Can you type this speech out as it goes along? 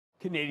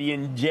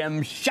Canadian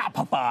gem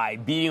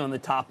Shopify beating on the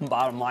top and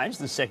bottom lines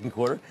in the second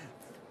quarter,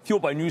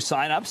 fueled by new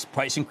signups,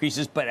 price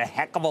increases, but a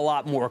heck of a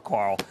lot more,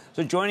 Carl.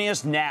 So joining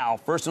us now,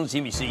 first on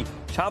CNBC,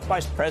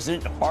 Shopify's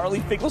President Harley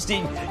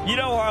Finkelstein. You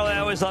know, Harley, I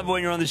always love it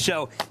when you're on the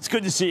show. It's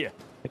good to see you.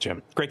 Hey,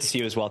 Jim. Great to see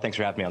you as well. Thanks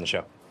for having me on the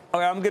show. All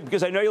right, I'm good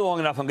because I know you long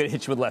enough. I'm going to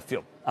hit you with left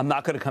field. I'm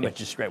not going to come at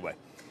you straight away.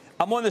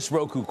 I'm on this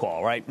Roku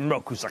call, right? And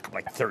Roku's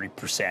like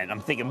 30%. I'm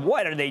thinking,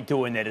 what are they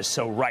doing that is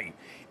so right?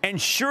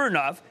 And sure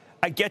enough,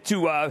 I get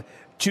to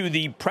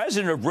the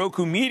president of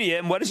Roku Media,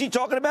 and what is he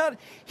talking about?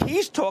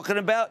 He's talking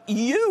about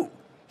you.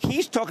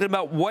 He's talking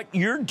about what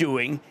you're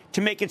doing to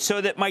make it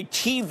so that my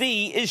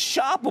TV is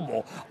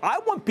shoppable. I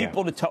want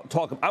people to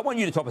talk. I want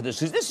you to talk about this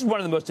because this is one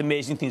of the most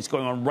amazing things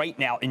going on right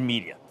now in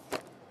media.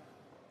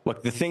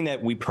 Look, the thing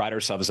that we pride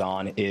ourselves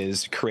on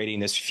is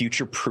creating this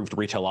future-proofed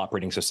retail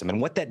operating system.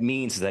 And what that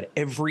means is that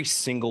every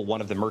single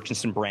one of the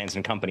merchants and brands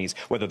and companies,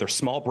 whether they're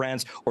small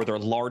brands or they're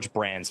large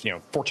brands,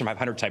 Fortune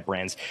 500 type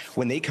brands,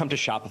 when they come to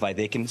Shopify,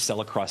 they can sell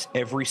across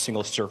every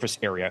single surface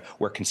area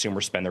where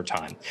consumers spend their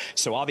time.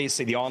 So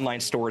obviously, the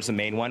online store is the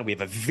main one. We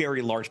have a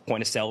very large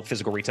point-of-sale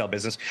physical retail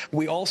business.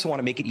 We also want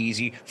to make it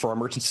easy for our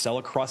merchants to sell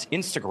across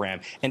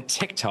Instagram and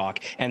TikTok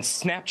and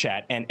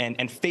Snapchat and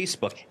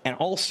Facebook and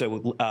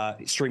also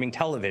streaming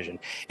television.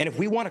 And if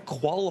we want to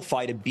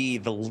qualify to be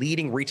the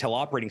leading retail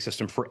operating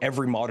system for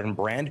every modern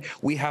brand,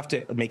 we have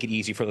to make it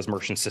easy for those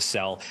merchants to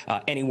sell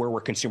anywhere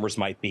where consumers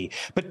might be.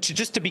 But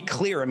just to be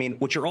clear, I mean,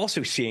 what you're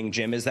also seeing,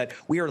 Jim, is that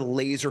we are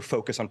laser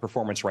focused on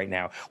performance right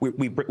now.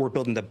 We're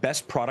building the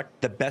best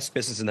product, the best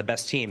business, and the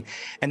best team.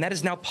 And that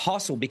is now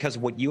possible because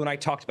of what you and I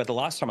talked about the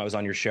last time I was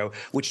on your show,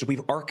 which is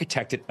we've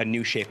architected a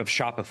new shape of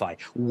Shopify.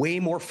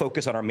 Way more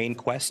focus on our main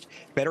quest,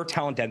 better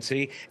talent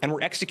density, and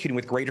we're executing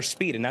with greater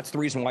speed. And that's the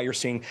reason why you're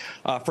seeing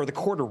for the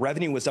quarter,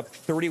 revenue was up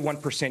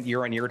 31%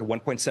 year on year to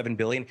 $1.7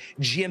 billion.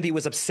 GMV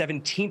was up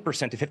 17%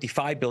 to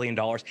 $55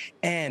 billion.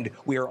 And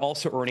we are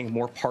also earning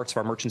more parts of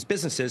our merchants'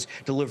 businesses,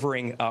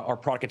 delivering our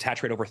product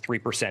attach rate over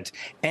 3%.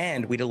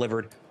 And we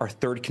delivered our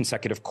third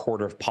consecutive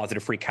quarter of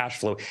positive free cash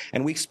flow.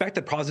 And we expect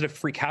that positive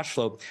free cash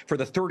flow for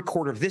the third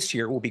quarter of this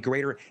year will be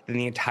greater than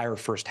the entire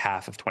first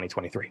half of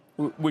 2023.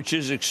 Which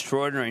is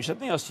extraordinary.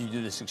 Something else you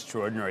do that's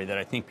extraordinary that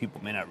I think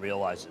people may not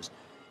realize is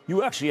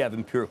you actually have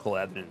empirical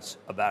evidence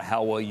about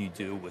how well you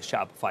do with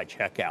Shopify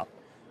checkout,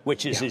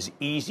 which is as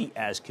easy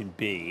as can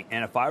be.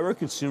 And if I were a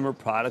consumer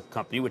product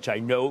company, which I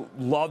know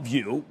love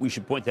you, we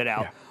should point that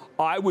out,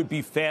 I would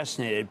be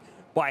fascinated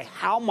by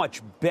how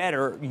much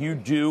better you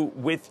do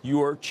with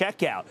your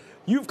checkout.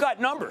 You've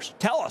got numbers.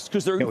 Tell us,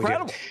 because they're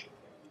incredible.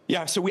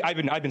 Yeah, so I've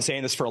been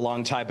saying this for a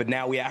long time, but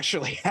now we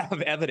actually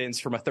have evidence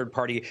from a third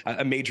party,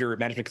 a major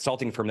management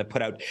consulting firm that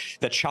put out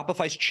that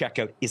Shopify's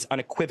checkout is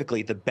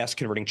unequivocally the best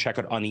converting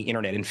checkout on the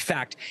internet. In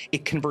fact,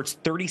 it converts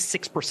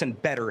 36%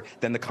 better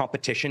than the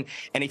competition.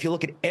 And if you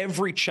look at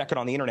every checkout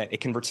on the internet, it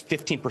converts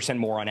 15%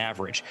 more on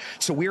average.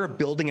 So we are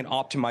building and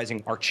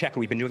optimizing our checkout.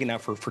 We've been doing it now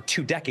for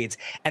 2 decades.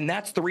 And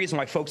that's the reason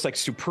why folks like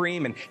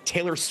Supreme and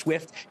Taylor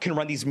Swift can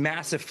run these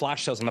massive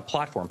flash sales on the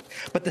platform.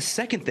 But the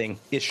second thing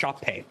is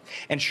Shop Pay.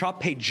 And Shop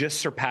Pay just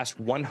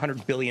surpassed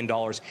 $100 billion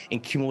in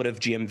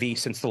cumulative GMV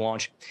since the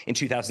launch in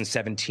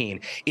 2017.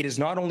 It is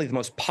not only the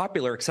most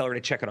popular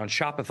accelerated checkout on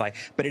Shopify,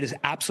 but it is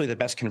absolutely the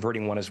best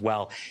converting one as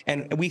well.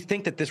 And we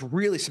think that this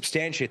really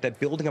substantiates that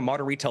building a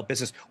modern retail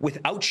business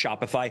without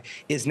Shopify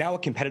is now a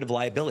competitive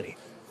liability.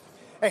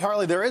 Hey,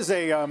 Harley, there's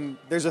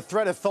a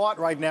thread of thought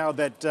right now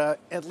that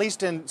at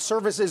least in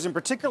services and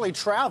particularly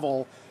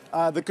travel,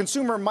 the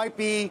consumer might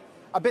be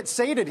a bit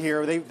sated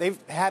here. They've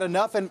had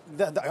enough, and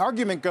the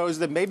argument goes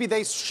that maybe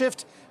they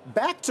shift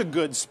back to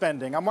good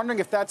spending. I'm wondering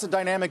if that's a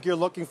dynamic you're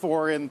looking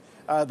for in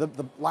the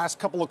last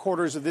couple of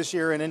quarters of this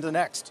year and into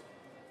next.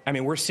 I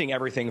mean, we're seeing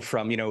everything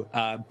from,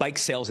 bike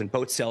sales and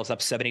boat sales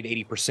up 70 to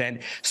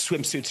 80%.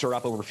 Swimsuits are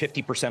up over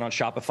 50% on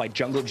Shopify.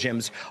 Jungle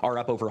gyms are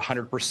up over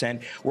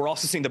 100%. We're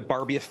also seeing the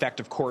Barbie effect,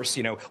 of course.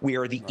 We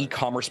are the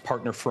e-commerce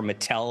partner for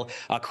Mattel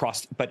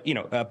across, but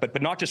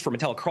not just for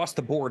Mattel, across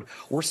the board.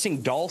 We're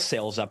seeing doll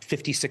sales up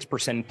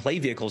 56%, play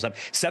vehicles up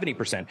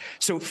 70%.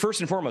 So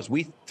first and foremost,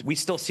 we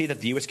still see that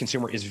the U.S.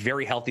 consumer is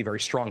very healthy, very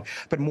strong.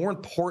 But more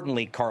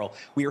importantly, Carl,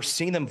 we are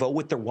seeing them vote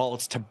with their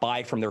wallets to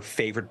buy from their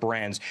favorite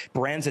brands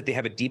that they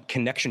have a deep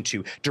connection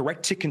to.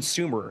 Direct to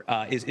consumer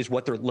is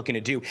what they're looking to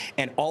do.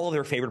 And all of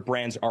their favorite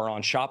brands are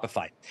on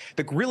Shopify.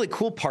 The really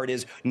cool part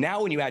is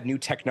now when you add new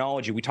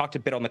technology, we talked a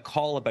bit on the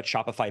call about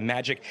Shopify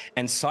Magic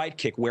and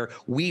Sidekick, where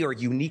we are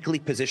uniquely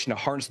positioned to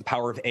harness the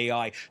power of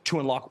AI to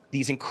unlock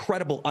these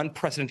incredible,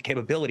 unprecedented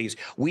capabilities.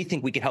 We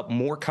think we can help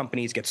more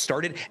companies get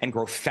started and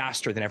grow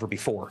faster than ever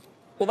before.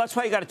 Well, that's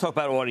why you got to talk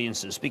about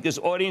audiences, because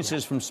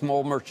audiences from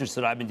small merchants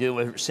that I've been dealing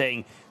with are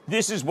saying,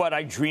 this is what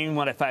I dreamed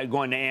when if I had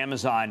gone to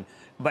Amazon,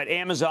 but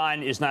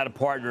Amazon is not a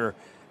partner.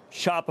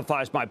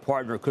 Shopify is my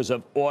partner because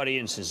of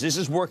audiences. This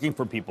is working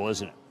for people,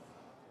 isn't it?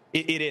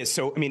 It is.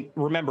 So, I mean,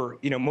 remember,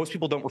 most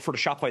people don't refer to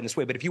Shopify in this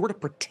way, but if you were to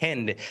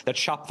pretend that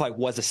Shopify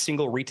was a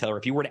single retailer,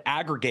 if you were to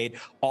aggregate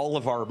all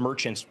of our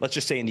merchants, let's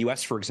just say in the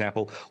US, for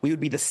example, we would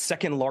be the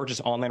second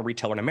largest online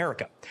retailer in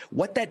America.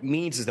 What that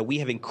means is that we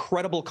have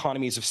incredible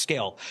economies of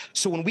scale.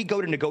 So when we go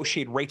to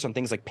negotiate rates on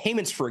things like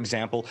payments, for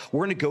example,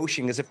 we're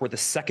negotiating as if we're the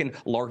second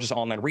largest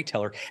online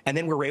retailer. And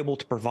then we're able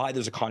to provide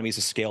those economies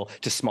of scale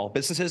to small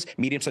businesses,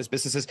 medium-sized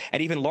businesses,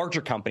 and even larger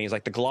companies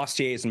like the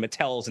Glossiers and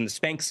Mattels and the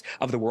Spanx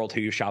of the world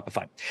who use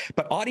Shopify.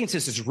 But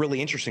audiences is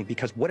really interesting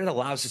because what it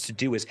allows us to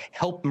do is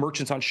help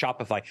merchants on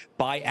Shopify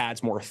buy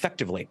ads more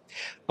effectively.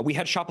 We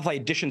had Shopify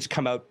Editions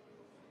come out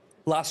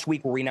last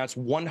week where we announced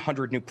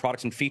 100 new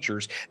products and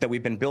features that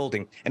we've been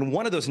building. And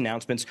one of those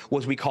announcements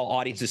was we call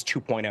Audiences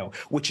 2.0,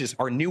 which is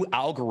our new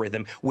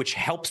algorithm, which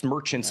helps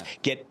merchants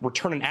get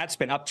return on ad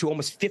spend up to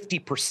almost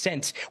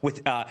 50%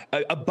 with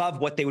above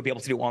what they would be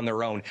able to do on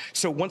their own.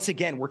 So once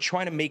again, we're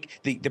trying to make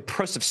the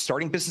process of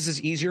starting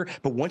businesses easier.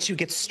 But once you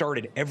get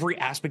started, every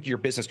aspect of your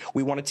business,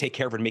 we want to take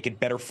care of it and make it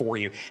better for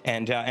you.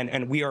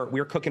 And we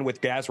are cooking with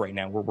gas right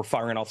now. We're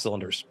firing off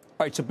cylinders.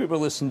 All right, so people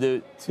listen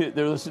they're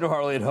listening to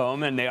Harley at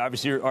home, and they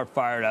obviously are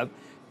fired up,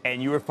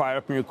 and you were fired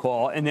up in your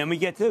call. And then we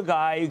get to a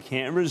guy who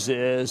can't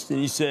resist, and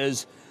he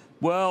says,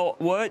 well,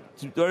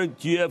 do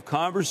you have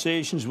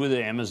conversations with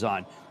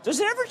Amazon? Does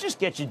it ever just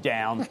get you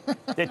down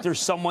that there's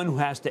someone who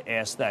has to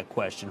ask that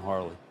question,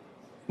 Harley?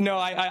 No,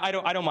 I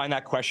don't mind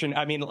that question.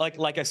 I mean,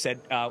 like I said,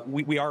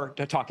 we are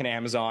talking to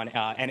Amazon,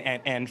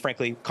 and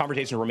frankly,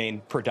 conversations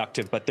remain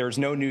productive, but there's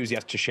no news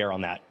yet to share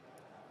on that.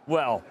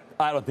 Well,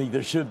 I don't think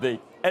there should be.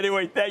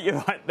 Anyway, thank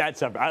you. That's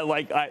something.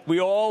 We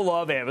all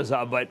love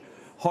Amazon, but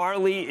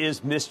Harley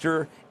is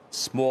Mr.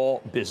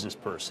 Small Business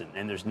Person,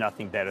 and there's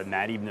nothing better than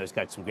that, even though it's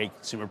got some great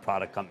consumer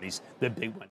product companies, the big ones.